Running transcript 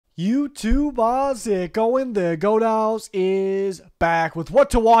YouTube, it going. The Go Downs is back with what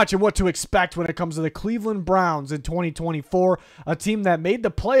to watch and what to expect when it comes to the Cleveland Browns in 2024, a team that made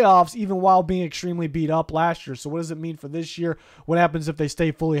the playoffs even while being extremely beat up last year. So what does it mean for this year? What happens if they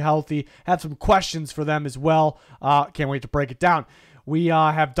stay fully healthy? Have some questions for them as well. Can't wait to break it down. We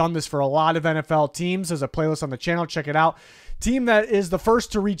have done this for a lot of NFL teams. There's a playlist on the channel. Check it out. Team that is the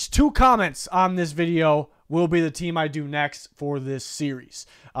first to reach 2 comments on this video will be the team I do next for this series.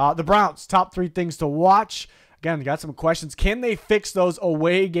 The Browns, top 3 things to watch. Again, got some questions. Can they fix those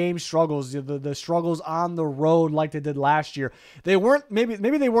away game struggles, the struggles on the road like they did last year? They weren't, maybe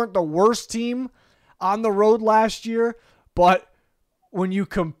they weren't the worst team on the road last year, but when you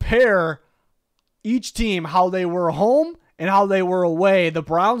compare each team, how they were home and how they were away, the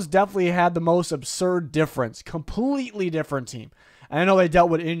Browns definitely had the most absurd difference. Completely different team. And I know they dealt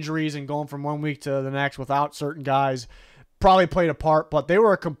with injuries and going from one week to the next without certain guys probably played a part, but they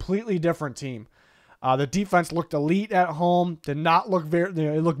were a completely different team. The defense looked elite at home, did not look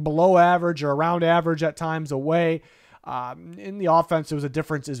it looked below average or around average at times away. In the offense, there was a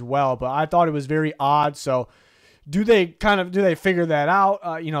difference as well, but I thought it was very odd. So do they figure that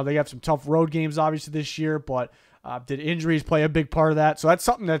out? They have some tough road games obviously this year, but did injuries play a big part of that? So that's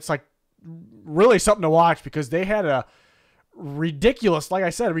something that's like really something to watch, because they had a ridiculous, like I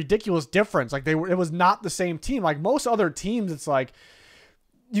said, ridiculous difference. Like it was not the same team. Like most other teams, it's like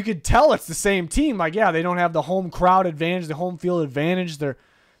you could tell it's the same team. Like, yeah, they don't have the home crowd advantage, the home field advantage. They're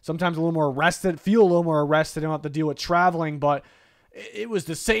sometimes a little more rested, feel a little more rested. They don't have to deal with traveling, but it was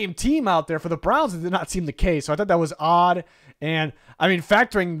the same team out there. For the Browns, it did not seem the case. So I thought that was odd. And I mean,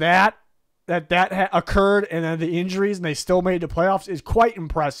 factoring that occurred and then the injuries and they still made the playoffs is quite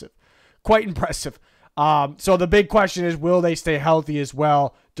impressive. Quite impressive. So the big question is, will they stay healthy as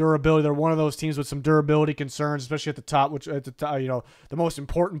well? Durability. They're one of those teams with some durability concerns, especially at the top, the most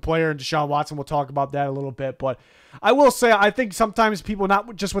important player in Deshaun Watson. We'll talk about that a little bit. But I will say, I think sometimes people,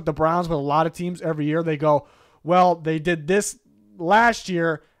 not just with the Browns, but a lot of teams every year, they go, well, they did this last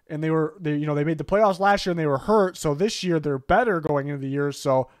year and they made the playoffs last year and they were hurt. So this year they're better going into the year.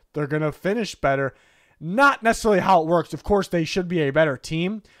 So they're going to finish better. Not necessarily how it works. Of course, they should be a better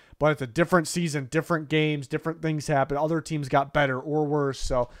team, but it's a different season, different games, different things happen. Other teams got better or worse.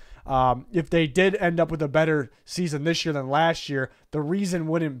 So if they did end up with a better season this year than last year, the reason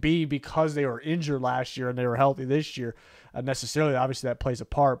wouldn't be because they were injured last year and they were healthy this year necessarily. Obviously, that plays a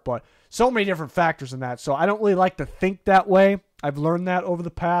part, but so many different factors in that. So I don't really like to think that way. I've learned that over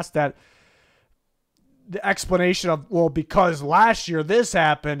the past, that the explanation of, well, because last year this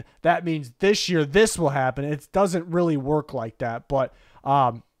happened, that means this year this will happen. It doesn't really work like that. But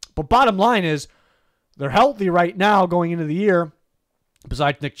bottom line is, they're healthy right now going into the year,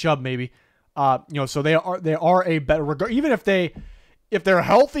 besides Nick Chubb maybe. So they are a better, even if they're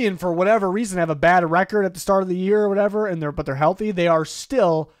healthy and for whatever reason have a bad record at the start of the year or whatever, but they're healthy, they are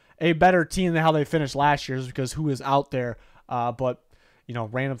still a better team than how they finished last year, because who is out there. But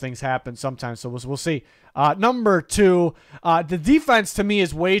random things happen sometimes, so we'll see. Number 2, the defense to me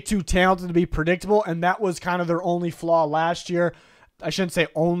is way too talented to be predictable, and that was kind of their only flaw last year. I shouldn't say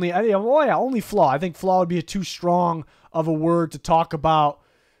only. Only flaw. I think flaw would be too strong of a word to talk about.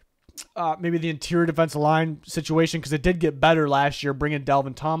 Maybe the interior defensive line situation, because it did get better last year, bringing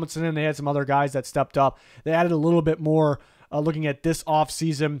Delvin Tomlinson in. They had some other guys that stepped up. They added a little bit more looking at this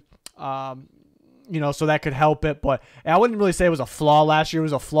offseason, so that could help it. But I wouldn't really say it was a flaw last year. It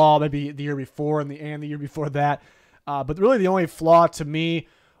was a flaw maybe the year before and the year before that. But really the only flaw to me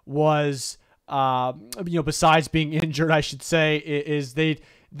was, besides being injured, I should say, is they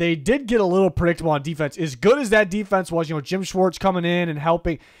did get a little predictable on defense. As good as that defense was, Jim Schwartz coming in and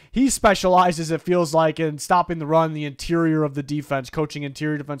helping, he specializes, it feels like, in stopping the run, the interior of the defense, coaching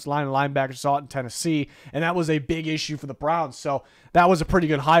interior defense line and linebackers. Saw it in Tennessee, and that was a big issue for the Browns. So that was a pretty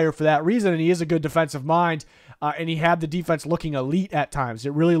good hire for that reason, and he is a good defensive mind, and he had the defense looking elite at times.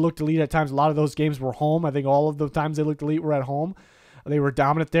 It really looked elite at times. A lot of those games were home. I think all of the times they looked elite were at home. They were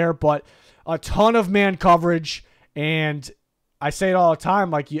dominant there, but a ton of man coverage, and I say it all the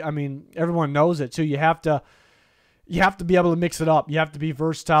time. Everyone knows it too. You have to be able to mix it up. You have to be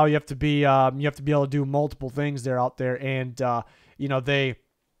versatile. You have to be able to do multiple things out there. And they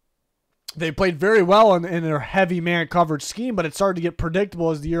played very well in their heavy man coverage scheme, but it started to get predictable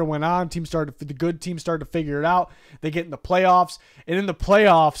as the year went on. The good teams started to figure it out. They get in the playoffs, and in the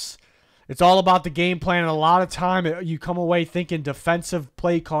playoffs, it's all about the game plan. And a lot of time you come away thinking defensive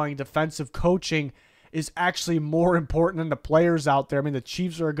play calling, defensive coaching is actually more important than the players out there. I mean, the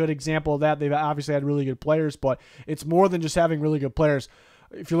Chiefs are a good example of that. They've obviously had really good players, but it's more than just having really good players.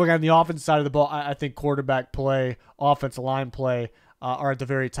 If you're looking at the offensive side of the ball, I think quarterback play, offensive line play, are at the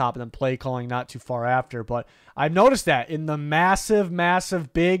very top, and then play calling not too far after. But I've noticed that in the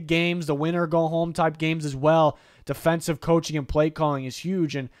massive big games, the winner go home type games as well, defensive coaching and play calling is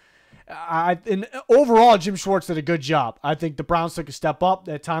huge. And overall, Jim Schwartz did a good job. I think the Browns took a step up.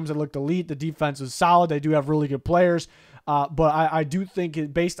 At times it looked elite. The defense was solid. They do have really good players. But I do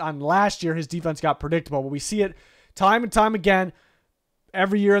think based on last year, his defense got predictable. But we see it time and time again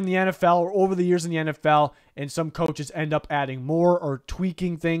every year in the NFL or over the years in the NFL, and some coaches end up adding more or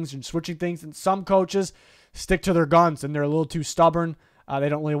tweaking things and switching things, and some coaches stick to their guns and they're a little too stubborn. They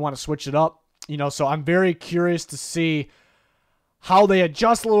don't really want to switch it up. So I'm very curious to see how they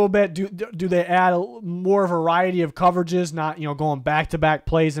adjust a little bit. Do they add more variety of coverages, not going back-to-back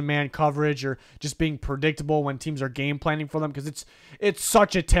plays in man coverage or just being predictable when teams are game planning for them, because it's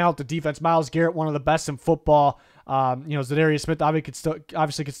such a talented defense. Myles Garrett, one of the best in football. Zadarius Smith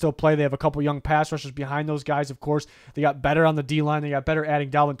obviously could still play. They have a couple young pass rushers behind those guys, of course. They got better on the D-line. They got better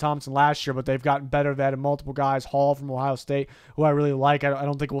adding Dalvin Thompson last year, but they've gotten better. They added multiple guys. Hall from Ohio State, who I really like. I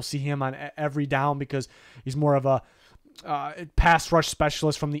don't think we'll see him on every down because he's more of a pass rush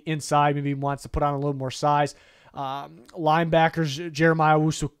specialist from the inside. Maybe he wants to put on a little more size. Linebackers, Jeremiah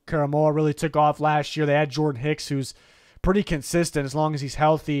Owusu-Koramoah really took off last year. They had Jordan Hicks, who's pretty consistent as long as he's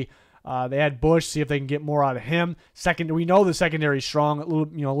healthy. They had Bush, see if they can get more out of him. We know the secondary is strong. A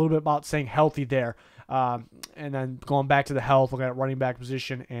little bit about staying healthy there. And then going back to the health, looking at running back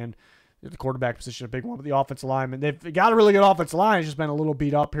position and the quarterback position, a big one with the offensive lineman. They've got a really good offensive line. It's just been a little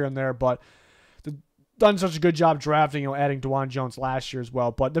beat up here and there, but done such a good job drafting, adding DeJuan Jones last year as well.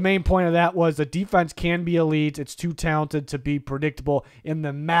 But the main point of that was the defense can be elite. It's too talented to be predictable in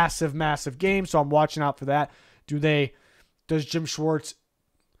the massive game. So I'm watching out for that. Does Jim Schwartz,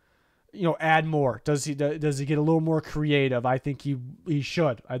 add more? Does he get a little more creative? I think he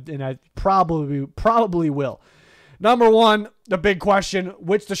should, and I probably will. Number one, the big question: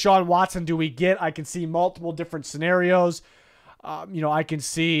 which Deshaun Watson do we get? I can see multiple different scenarios. I can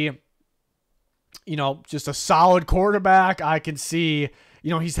see, just a solid quarterback. I can see,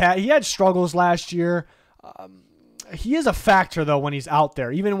 he had struggles last year. He is a factor, though, when he's out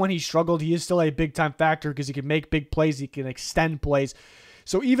there. Even when he struggled, he is still a big-time factor because he can make big plays. He can extend plays.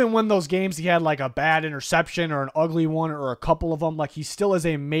 So even when those games he had like a bad interception or an ugly one or a couple of them, like he still is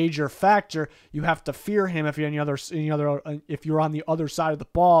a major factor. You have to fear him if you're if you're on the other side of the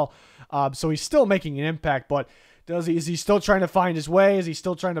ball. So he's still making an impact, but is he still trying to find his way? Is he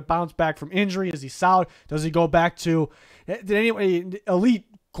still trying to bounce back from injury? Is he solid? Does he go back to elite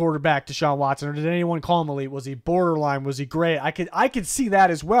quarterback Deshaun Watson, or did anyone call him elite? Was he borderline? Was he great? I could see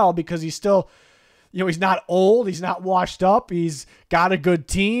that as well, because he's still, he's not old. He's not washed up. He's got a good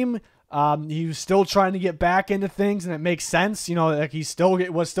team. He was still trying to get back into things, and it makes sense. Like he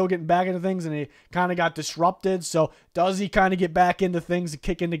was still getting back into things, and he kind of got disrupted. So does he kind of get back into things and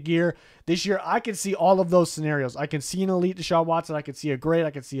kick into gear this year? I can see all of those scenarios. I can see an elite Deshaun Watson. I can see a great.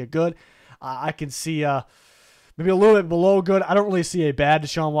 I can see a good. I can see maybe a little bit below good. I don't really see a bad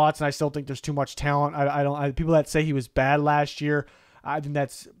Deshaun Watson. I still think there's too much talent. People that say he was bad last year, I think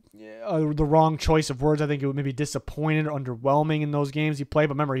that's the wrong choice of words. I think it would maybe disappointed or underwhelming in those games he played.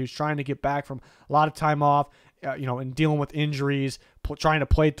 But remember, he was trying to get back from a lot of time off, and dealing with injuries, trying to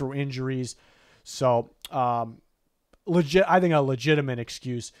play through injuries. So, I think a legitimate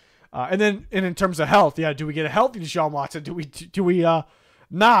excuse. And in terms of health, do we get a healthy Deshaun Watson? Do we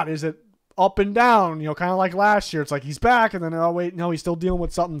not? Is it up and down? Kind of like last year. It's like he's back, and then wait, no, he's still dealing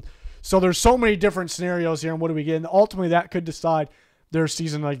with something. So there's so many different scenarios here, and what do we get? And ultimately, that could decide their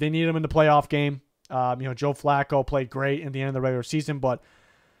season. Like, they need him in the playoff game. Joe Flacco played great in the end of the regular season, but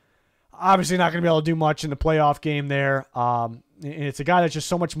obviously not going to be able to do much in the playoff game there. And it's a guy that's just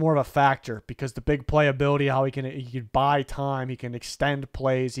so much more of a factor because the big playability, how he can buy time, he can extend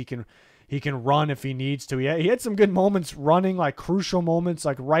plays, he can run if he needs to. He had some good moments running, like crucial moments,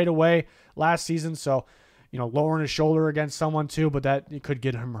 like right away last season. So, lowering his shoulder against someone too, but it could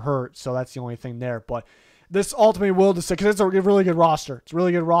get him hurt. So that's the only thing there. But this ultimately will decide, because it's a really good roster. It's a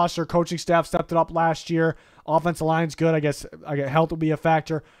really good roster. Coaching staff stepped it up last year. Offensive line's good. I guess health will be a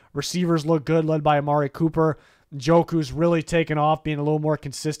factor. Receivers look good, led by Amari Cooper. Njoku's really taken off, being a little more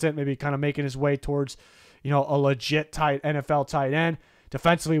consistent, maybe kind of making his way towards, a legit NFL tight end.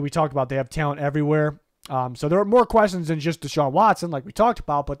 Defensively, we talked about they have talent everywhere. So there are more questions than just Deshaun Watson, like we talked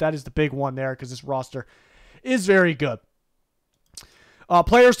about, but that is the big one there because this roster is very good.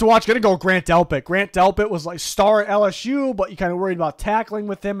 Players to watch, going to go Grant Delpit. Grant Delpit was like star at LSU, but you kind of worried about tackling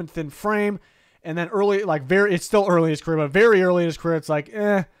with him and thin frame. And then it's still early in his career, but very early in his career, it's like,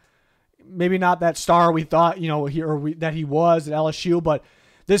 maybe not that star we thought, that he was at LSU. But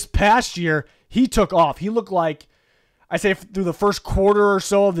this past year, he took off. He looked like, I say through the first quarter or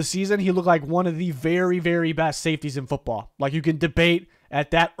so of the season, he looked like one of the very, very best safeties in football. Like, you can debate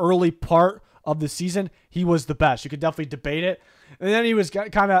at that early part of the season, he was the best. You could definitely debate it. And then he was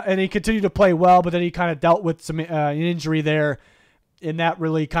and he continued to play well, but then he kind of dealt with some an injury there, and that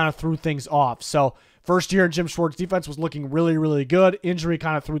really kind of threw things off. So first year in Jim Schwartz's defense was looking really, really good. Injury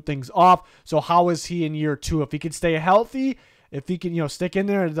kind of threw things off. So how is he in year 2? If he can stay healthy, if he can, stick in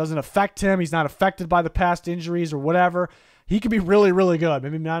there and it doesn't affect him, he's not affected by the past injuries or whatever, he could be really, really good.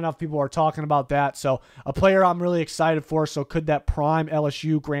 Maybe not enough people are talking about that. So a player I'm really excited for. So could that prime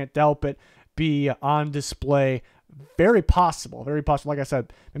LSU Grant Delpit be on display? Very possible. Very possible. Like I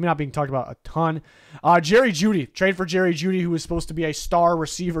said, maybe not being talked about a ton. Jerry Jeudy. Trade for Jerry Jeudy, who was supposed to be a star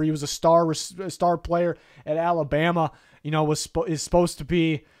receiver. He was a star player at Alabama. Is supposed to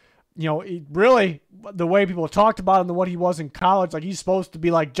be, really the way people talked about him and what he was in college. Like, he's supposed to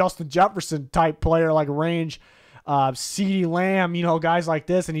be like Justin Jefferson type player, like range, CeeDee Lamb, guys like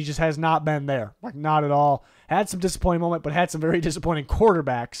this, and he just has not been there. Like, not at all. Had some disappointing moment, but had some very disappointing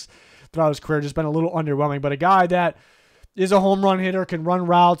quarterbacks throughout his career. Just been a little underwhelming. But a guy that is a home run hitter, can run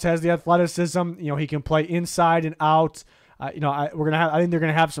routes, has the athleticism. He can play inside and out. I think they're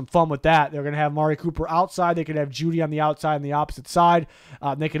gonna have some fun with that. They're gonna have Mari Cooper outside. They could have Jeudy on the outside on the opposite side.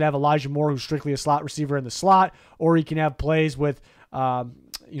 They could have Elijah Moore, who's strictly a slot receiver in the slot, or he can have plays with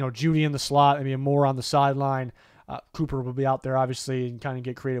Jeudy in the slot, maybe Moore on the sideline. Cooper will be out there, obviously, and kind of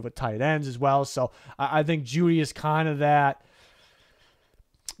get creative with tight ends as well. So I think Jeudy is kind of that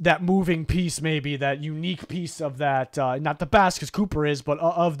moving piece, maybe that unique piece of that, not the best because Cooper is, but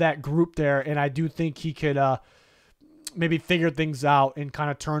of that group there. And I do think he could maybe figure things out and kind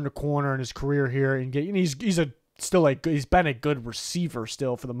of turn the corner in his career here and get. He's been a good receiver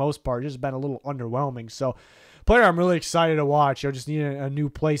still for the most part. Just been a little underwhelming. So, player I'm really excited to watch. Just need a new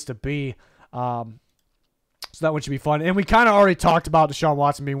place to be. So that one should be fun. And we kind of already talked about Deshaun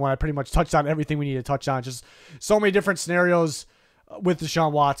Watson being one. I pretty much touched on everything we need to touch on. Just so many different scenarios with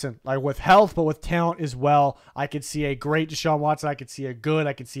Deshaun Watson, like with health, but with talent as well. I could see a great Deshaun Watson. I could see a good.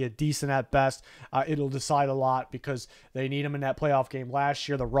 I could see a decent at best. It'll decide a lot because they need him in that playoff game last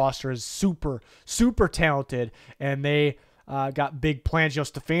year. The roster is super, super talented, and they got big plans.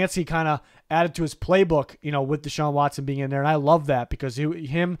 Stefanski kind of added to his playbook, with Deshaun Watson being in there, and I love that because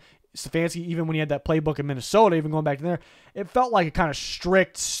Stefanski, even when he had that playbook in Minnesota, even going back to there, it felt like a kind of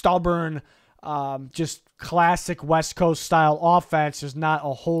strict, stubborn, just classic West Coast style offense. There's not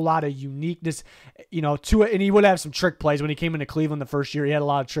a whole lot of uniqueness, to it. And he would have some trick plays when he came into Cleveland the first year. He had a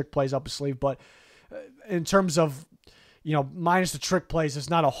lot of trick plays up his sleeve, but in terms of, minus the trick plays, there's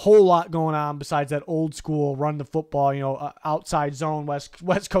not a whole lot going on besides that old school run the football, outside zone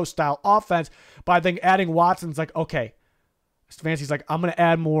West Coast style offense. But I think adding Watson's like, okay, Stefanski's like, I'm going to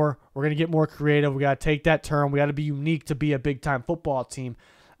add more. We're going to get more creative. We got to take that turn. We got to be unique to be a big time football team.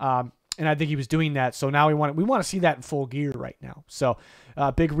 And I think he was doing that. So now we want to see that in full gear right now. So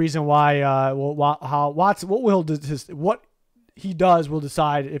big reason why how Watson, what he does will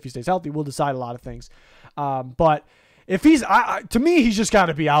decide if he stays healthy. Will decide a lot of things. But if he's to me, he's just got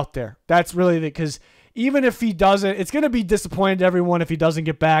to be out there. That's really because even if he doesn't, it's going to be disappointing to everyone if he doesn't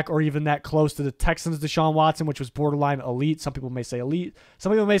get back or even that close to the Texans' Deshaun Watson, which was borderline elite. Some people may say elite.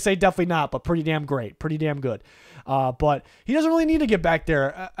 Some people may say definitely not, but pretty damn great, pretty damn good. But he doesn't really need to get back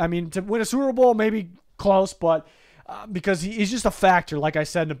there. I mean, to win a Super Bowl, maybe close, but because he's just a factor. Like I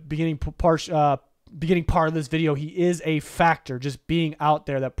said in the beginning part of this video, he is a factor, just being out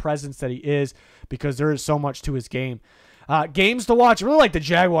there, that presence that he is, because there is so much to his game. Games to watch. I really like the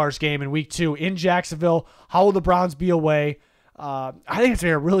Jaguars game in week 2 in Jacksonville. How will the Browns be away? I think it's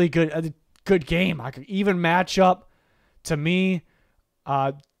a really good game. Like an even matchup to me.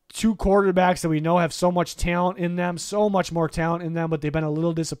 Two quarterbacks that we know have so much talent in them, so much more talent in them, but they've been a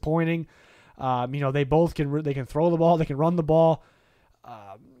little disappointing. They both can throw the ball, they can run the ball.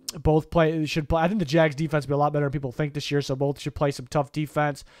 Both should play. I think the Jags defense will be a lot better than people think this year, so both should play some tough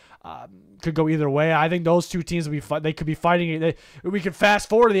defense. Could go either way. I think those two teams they could be fighting. We could fast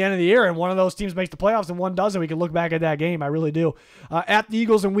forward to the end of the year, and one of those teams makes the playoffs and one doesn't. We can look back at that game. I really do. At the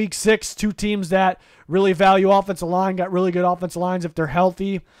Eagles in week 6, two teams that really value offensive line, got really good offensive lines. If they're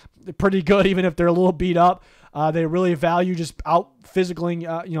healthy, they're pretty good, even if they're a little beat up. They really value just out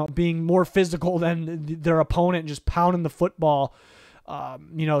physicaling, being more physical than their opponent and just pounding the football.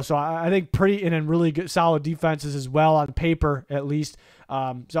 So I think pretty and then really good, solid defenses as well on paper, at least.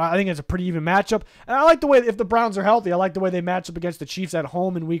 So I think it's a pretty even matchup. And I like the way, if the Browns are healthy, I like the way they match up against the Chiefs at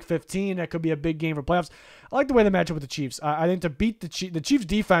home in week 15. That could be a big game for playoffs. I like the way they match up with the Chiefs. I think to beat the Chiefs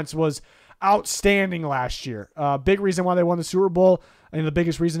defense was outstanding last year. Big reason why they won the Super Bowl. And the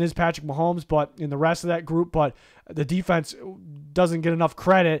biggest reason is Patrick Mahomes, but in the rest of that group, but the defense doesn't get enough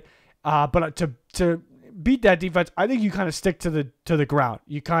credit. But to beat that defense, I think you kind of stick to the ground.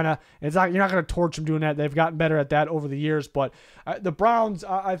 You're not going to torch them doing that. They've gotten better at that over the years, but the Browns,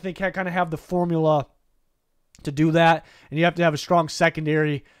 I think, kind of have the formula to do that, and you have to have a strong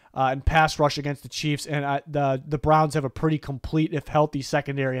secondary and pass rush against the Chiefs, and the Browns have a pretty complete, if healthy,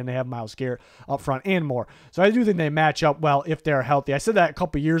 secondary, and they have Myles Garrett up front and more. So I do think they match up well if they're healthy. I said that a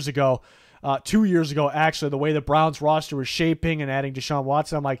couple years ago, 2 years ago, actually, the way the Browns roster was shaping and adding Deshaun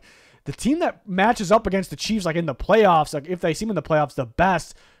Watson. I'm like, the team that matches up against the Chiefs, like in the playoffs, like if they seem in the playoffs the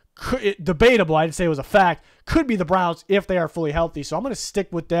best, debatable, I'd say it was a fact, could be the Browns if they are fully healthy. So I'm going to stick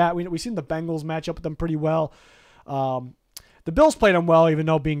with that. We've seen the Bengals match up with them pretty well. The Bills played them well, even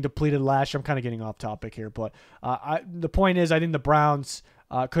though being depleted last year. I'm kind of getting off topic here, but the point is I think the Browns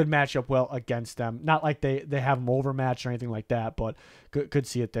could match up well against them. Not like they have them overmatched or anything like that, but could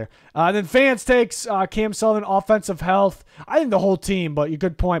see it there. And then fans takes Cam Sullivan, offensive health. I think the whole team, but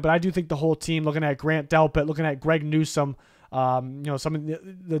good point, but I do think the whole team, looking at Grant Delpit, looking at Greg Newsome, some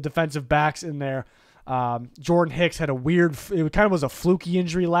of the defensive backs in there. Jordan Hicks had it kind of was a fluky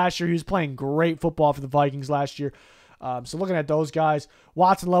injury last year. He was playing great football for the Vikings last year. So looking at those guys,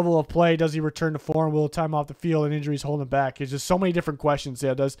 Watson level of play, does he return to form? Will time off the field and injuries hold him back? There's just so many different questions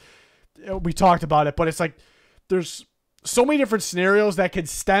there. We talked about it, but it's like there's so many different scenarios that could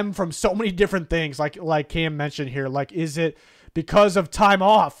stem from so many different things, like Cam mentioned here. Like, is it because of time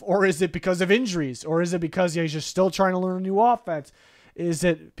off, or is it because of injuries, or is it because he's just still trying to learn a new offense? Is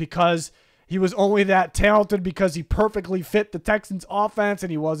it because he was only that talented because he perfectly fit the Texans' offense and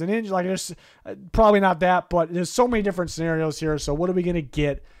he wasn't injured? Like, there's probably not that, but there's so many different scenarios here. So what are we going to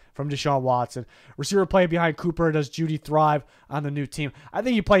get from Deshaun Watson? Receiver play behind Cooper. Does Judy thrive on the new team? I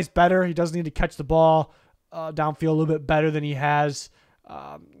think he plays better. He does need to catch the ball downfield a little bit better than he has.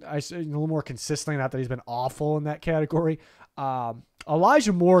 A little more consistently. Not that he's been awful in that category.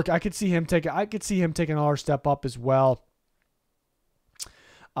 Elijah Moore, I could see him taking another step up as well.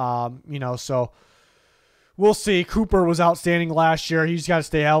 So we'll see. Cooper was outstanding last year. He's got to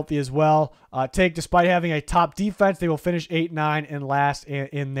stay healthy as well. Despite having a top defense, they will finish 8-9 and last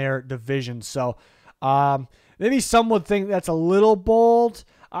in their division. So maybe some would think that's a little bold.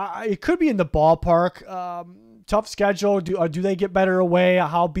 It could be in the ballpark. Tough schedule. Do they get better away?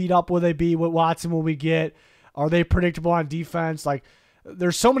 How beat up will they be? What Watson will we get? Are they predictable on defense? Like,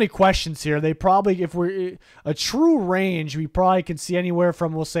 there's so many questions here. They probably, if we're a true range, we probably can see anywhere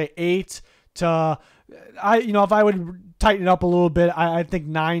from, we'll say 8 to, if I would tighten it up a little bit, I think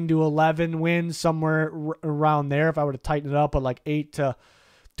 9 to 11 wins, somewhere around there. If I were to tighten it up, but like 8 to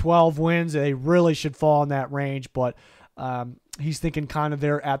 12 wins, they really should fall in that range. But he's thinking kind of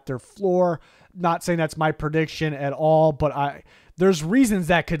there at their floor. Not saying that's my prediction at all, but there's reasons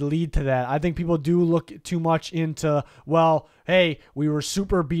that could lead to that. I think people do look too much into, well, hey, we were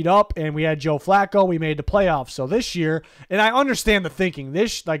super beat up and we had Joe Flacco, we made the playoffs. So this year, and I understand the thinking,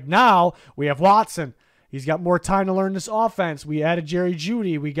 now we have Watson. He's got more time to learn this offense. We added Jerry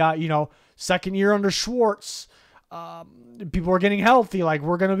Jeudy. We got, second year under Schwartz. People are getting healthy. Like,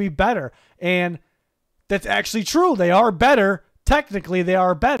 we're going to be better. And that's actually true. They are better. Technically, they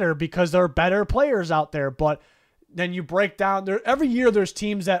are better because there are better players out there. But then you break down there. Every year there's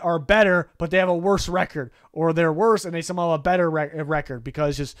teams that are better, but they have a worse record, or they're worse and they somehow have a better record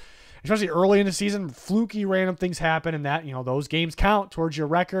because just, especially early in the season, fluky random things happen, and that, those games count towards your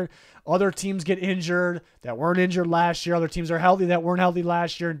record. Other teams get injured that weren't injured last year. Other teams are healthy that weren't healthy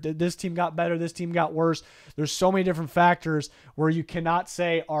last year. This team got better. This team got worse. There's so many different factors where you cannot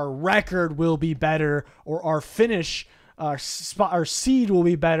say our record will be better or our finish, our seed will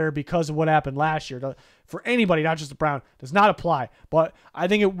be better because of what happened last year. For anybody, not just the Brown, does not apply. But I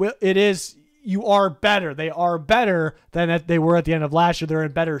think it is. You are better. They are better than they were at the end of last year. They're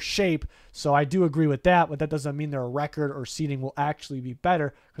in better shape. So I do agree with that, but that doesn't mean their record or seeding will actually be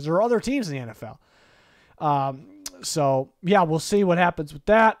better because there are other teams in the NFL. So yeah, we'll see what happens with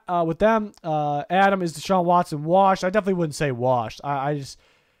that. With them, Adam, is Deshaun Watson washed? I definitely wouldn't say washed.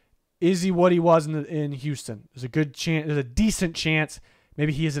 Is he what he was in Houston? There's a good chance. There's a decent chance.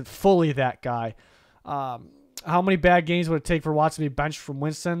 Maybe he isn't fully that guy. How many bad games would it take for Watson to be benched from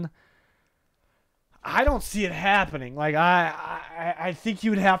Winston? I don't see it happening. Like, I think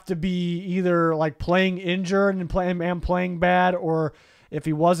you would have to be either like playing injured and playing bad, or if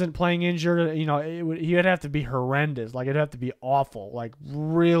he wasn't playing injured, he would have to be horrendous. Like, it'd have to be awful, like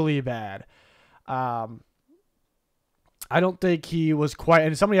really bad. I don't think he was quite.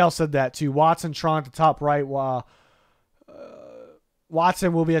 And somebody else said that too. Watson, Tron at the top right.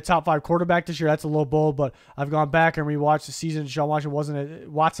 Watson will be a top 5 quarterback this year. That's a little bold, but I've gone back and rewatched the season. Deshaun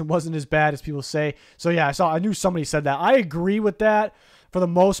Watson wasn't as bad as people say. So yeah, I knew somebody said that. I agree with that for the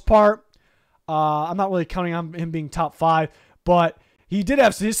most part. I'm not really counting on him being top 5, but he did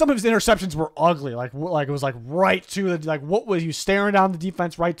have some of his interceptions were ugly. Like it was like right to the, like, what was you staring down the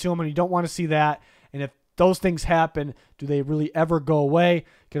defense right to him, and you don't want to see that. And if those things happen, do they really ever go away?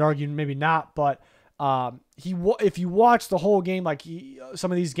 Could argue maybe not, but if you watch the whole game, like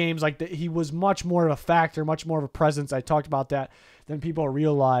some of these games, like he was much more of a factor, much more of a presence. I talked about that than people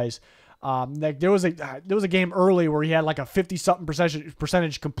realize. Like there was a game early where he had like a 50-something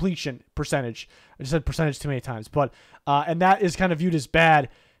percentage completion percentage. I just said percentage too many times, but and that is kind of viewed as bad.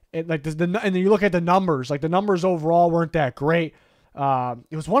 And like and then you look at the numbers, like the numbers overall weren't that great.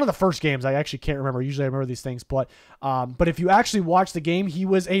 It was one of the first games. I actually can't remember. Usually I remember these things, but if you actually watch the game, he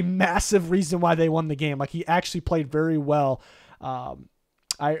was a massive reason why they won the game. Like he actually played very well. I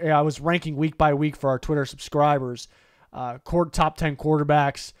was ranking week by week for our Twitter subscribers, top 10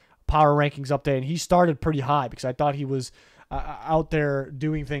 quarterbacks, power rankings update, and he started pretty high because I thought he was out there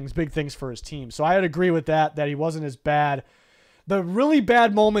doing big things for his team. So I'd agree with that he wasn't as bad. The really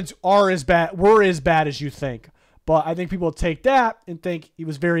bad moments were as bad as you think. But I think people take that and think he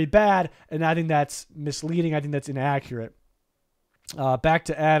was very bad, and I think that's misleading. I think that's inaccurate. Back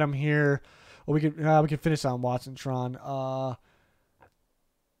to Adam here. Well, we can finish on Watson, Tron.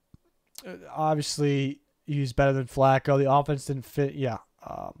 Obviously, he's better than Flacco. The offense didn't fit. Yeah.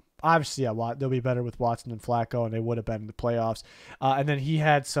 Obviously, yeah, they'll be better with Watson than Flacco, and they would have been in the playoffs. And then he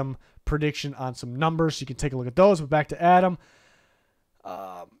had some prediction on some numbers. So you can take a look at those. But back to Adam.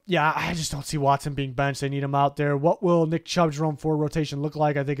 Yeah, I just don't see Watson being benched. They need him out there. What will Nick Chubb's Jerome Ford rotation look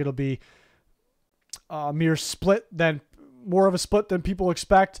like? I think it'll be a mere split, more of a split than people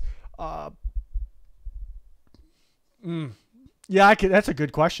expect. Yeah, that's a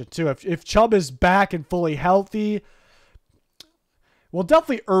good question too. If Chubb is back and fully healthy, well,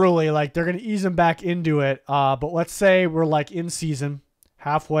 definitely early. Like they're gonna ease him back into it. But let's say we're like in season,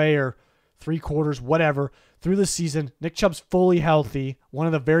 halfway or 3/4, whatever. Through the season, Nick Chubb's fully healthy, one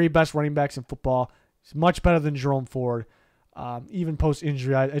of the very best running backs in football. He's much better than Jerome Ford, even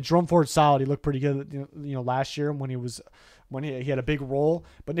post-injury. Jerome Ford's solid. He looked pretty good, last year when he had a big role.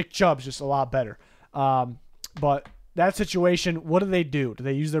 But Nick Chubb's just a lot better. But that situation, what do they do? Do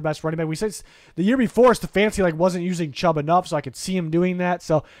they use their best running back? We said the year before, Stefanski wasn't using Chubb enough, so I could see him doing that.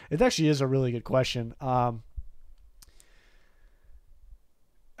 So it actually is a really good question.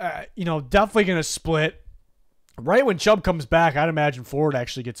 Definitely going to split. Right when Chubb comes back, I'd imagine Ford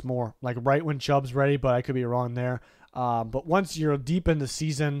actually gets more. Like right when Chubb's ready, but I could be wrong there. But once you're deep in the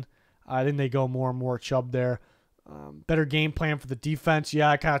season, I think they go more and more Chubb there. Better game plan for the defense. Yeah,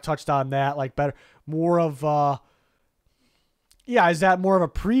 I kind of touched on that. Like better, more of is that more of a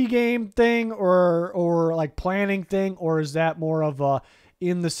pregame thing or like planning thing, or is that more of a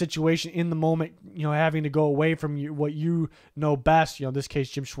in the situation, in the moment, having to go away from what you know best. In this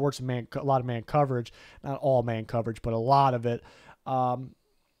case, Jim Schwartz, a lot of man coverage, not all man coverage, but a lot of it. Does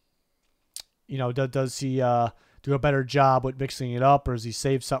he do a better job with mixing it up, or does he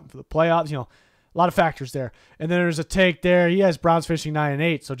save something for the playoffs? A lot of factors there. And then there's a take there. He has Browns finishing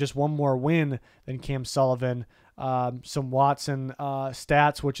 9-8, so just one more win than Cam Sullivan. Some Watson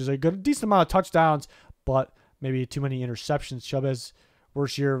stats, which is a decent amount of touchdowns, but maybe too many interceptions. Chubb has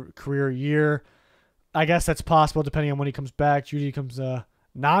worst career year. I guess that's possible depending on when he comes back. Judy becomes a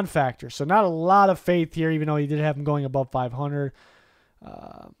non-factor. So not a lot of faith here, even though he did have him going above 500.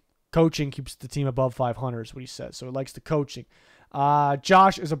 Coaching keeps the team above 500 is what he says. So he likes the coaching.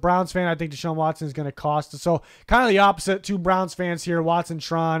 Josh is a Browns fan. I think Deshaun Watson is going to cost us. So kind of the opposite. Two Browns fans here. Watson,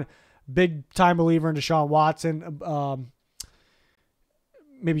 Tron, big time believer in Deshaun Watson.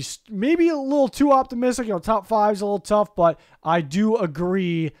 Maybe a little too optimistic. Top 5 is a little tough, but I do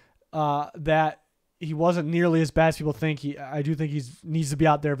agree that he wasn't nearly as bad as people think. I do think he needs to be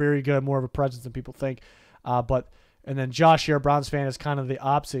out there very good, more of a presence than people think. And then Josh here, Browns fan, is kind of the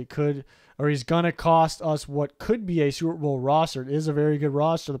opposite. He's going to cost us what could be a Super Bowl roster. It is a very good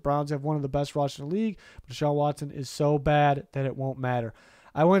roster. The Browns have one of the best rosters in the league, but Deshaun Watson is so bad that it won't matter.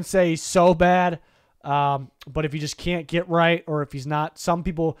 I wouldn't say he's so bad. But if he just can't get right, or if he's not, some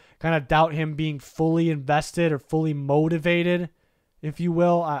people kind of doubt him being fully invested or fully motivated, if you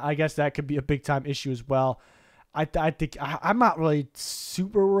will. I guess that could be a big time issue as well. I think I'm not really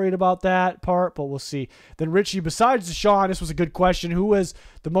super worried about that part, but we'll see. Then Richie, besides Deshaun, this was a good question. Who was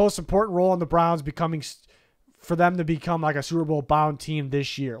the most important role in the Browns for them to become like a Super Bowl bound team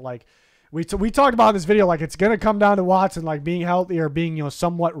this year? Like we talked about in this video, like it's going to come down to Watson, like being healthy or being,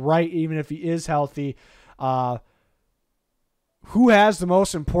 somewhat right, even if he is healthy. who has the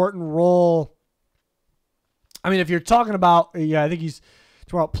most important role? I mean, if you're talking about, I think he's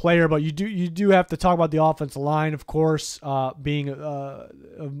talking about player, but you do have to talk about the offensive line, of course, being a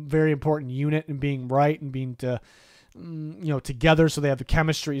very important unit and being right and being together, so they have the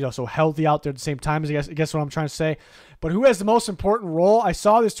chemistry, so healthy out there at the same time. I guess what I'm trying to say. But who has the most important role? I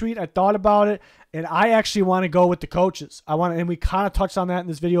saw this tweet, I thought about it, and I actually want to go with the coaches. And we kind of touched on that in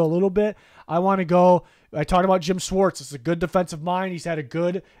this video a little bit. I talked about Jim Schwartz. It's a good defensive mind. He's had a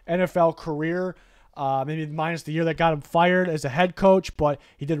good NFL career. Maybe minus the year that got him fired as a head coach, but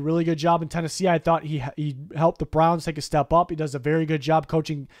he did a really good job in Tennessee. I thought he helped the Browns take a step up. He does a very good job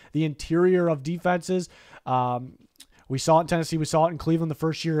coaching the interior of defenses. We saw it in Tennessee. We saw it in Cleveland the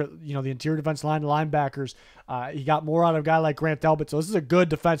first year. The interior defense line, the linebackers. He got more out of a guy like Grant Delpit. So this is a good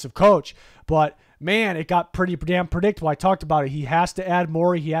defensive coach. But, man, it got pretty damn predictable. I talked about it. He has to add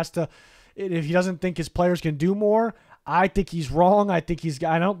more. He has to – if he doesn't think his players can do more, I think he's wrong. I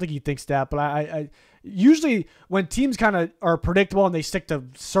don't think he thinks that. But I usually when teams kind of are predictable and they stick to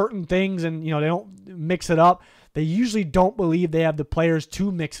certain things and, they don't mix it up, they usually don't believe they have the players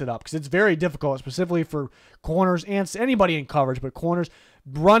to mix it up because it's very difficult, specifically for corners and anybody in coverage, but corners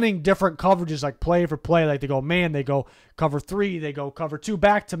running different coverages like play for play. Like they go man, they go cover 3, they go cover 2,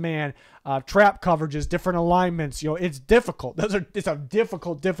 back to man, trap coverages, different alignments. It's difficult. It's a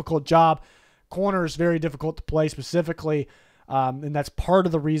difficult job. Corner is very difficult to play specifically, and that's part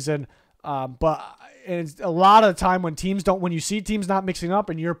of the reason. But it's a lot of the time when you see teams not mixing up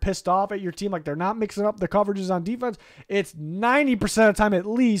and you're pissed off at your team, like they're not mixing up the coverages on defense, it's 90% of the time at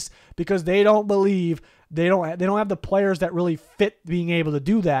least because they don't believe they don't have the players that really fit being able to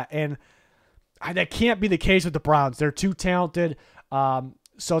do that. And that can't be the case with the Browns. They're too talented.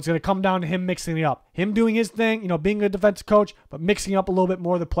 So it's going to come down to him mixing it up. Him doing his thing, being a defensive coach, but mixing up a little bit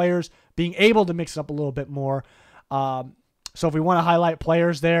more, the players being able to mix it up a little bit more. So if we want to highlight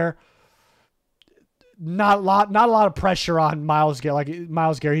players there, not a lot of pressure on Myles Garrett. Like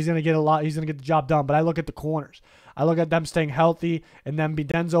Myles Garrett, he's going to get the job done. But I look at the corners. I look at them staying healthy, and then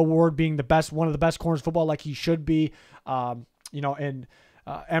Denzel Ward being one of the best corners in football, like he should be. And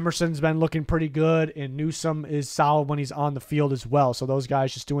Emerson's been looking pretty good, and Newsome is solid when he's on the field as well. So those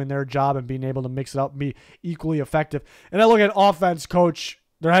guys just doing their job and being able to mix it up and be equally effective. And I look at offense coach,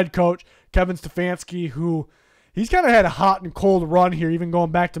 their head coach, Kevin Stefanski, who he's kind of had a hot and cold run here, even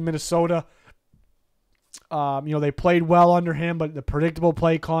going back to Minnesota. They played well under him, but the predictable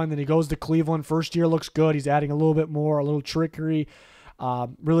play calling. Then he goes to Cleveland. First year looks good. He's adding a little bit more, a little trickery.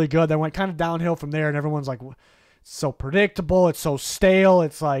 Really good. Then went kind of downhill from there, and everyone's like, it's so predictable. It's so stale.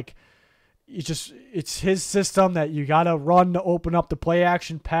 It's like it's his system that you got to run to open up the play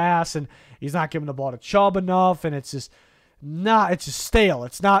action pass, and he's not giving the ball to Chubb enough, and it's just stale.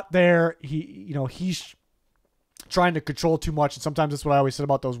 It's not there. He's trying to control too much, and sometimes that's what I always said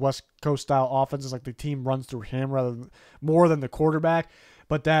about those West Coast style offenses, like the team runs through him more than the quarterback.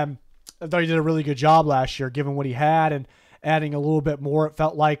 But then I thought he did a really good job last year, given what he had and adding a little bit more. It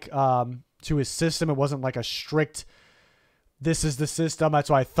felt like to his system, it wasn't like a strict, this is the system. That's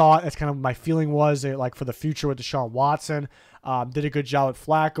what I thought. That's kind of my feeling was like for the future with Deshaun Watson. Did a good job with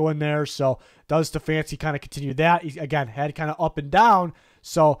Flacco in there. So does Stefanski kind of continue that? He, again, had kind of up and down.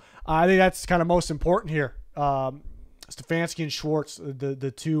 So I think that's kind of most important here. Stefanski and Schwartz,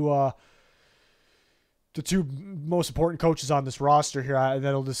 the two most important coaches on this roster here,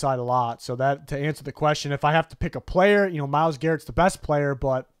 that'll decide a lot. So that to answer the question, if I have to pick a player, Myles Garrett's the best player,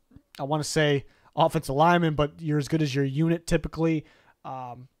 but I want to say offensive lineman, but you're as good as your unit typically.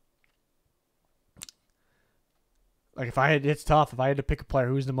 It's tough. If I had to pick a player,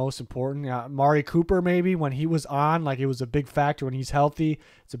 who's the most important? Mari Cooper, maybe, when he was on, like it was a big factor. When he's healthy,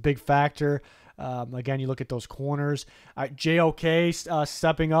 it's a big factor. Again, you look at those corners. JOK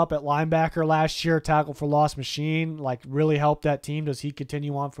stepping up at linebacker last year, tackle for loss machine, like really helped that team. Does he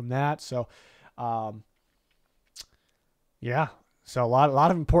continue on from that? So, yeah. So a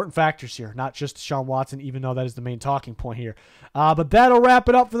lot of important factors here, not just Deshaun Watson, even though that is the main talking point here. But that'll wrap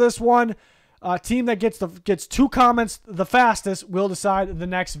it up for this one. Team that gets 2 comments the fastest will decide the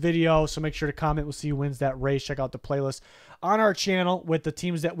next video. So make sure to comment. We'll see who wins that race. Check out the playlist on our channel with the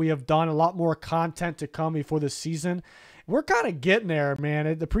teams that we have done. A lot more content to come before the season. We're kind of getting there,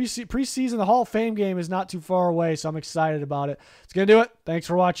 man. The preseason, the Hall of Fame game is not too far away, so I'm excited about it. It's going to do it. Thanks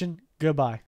for watching. Goodbye.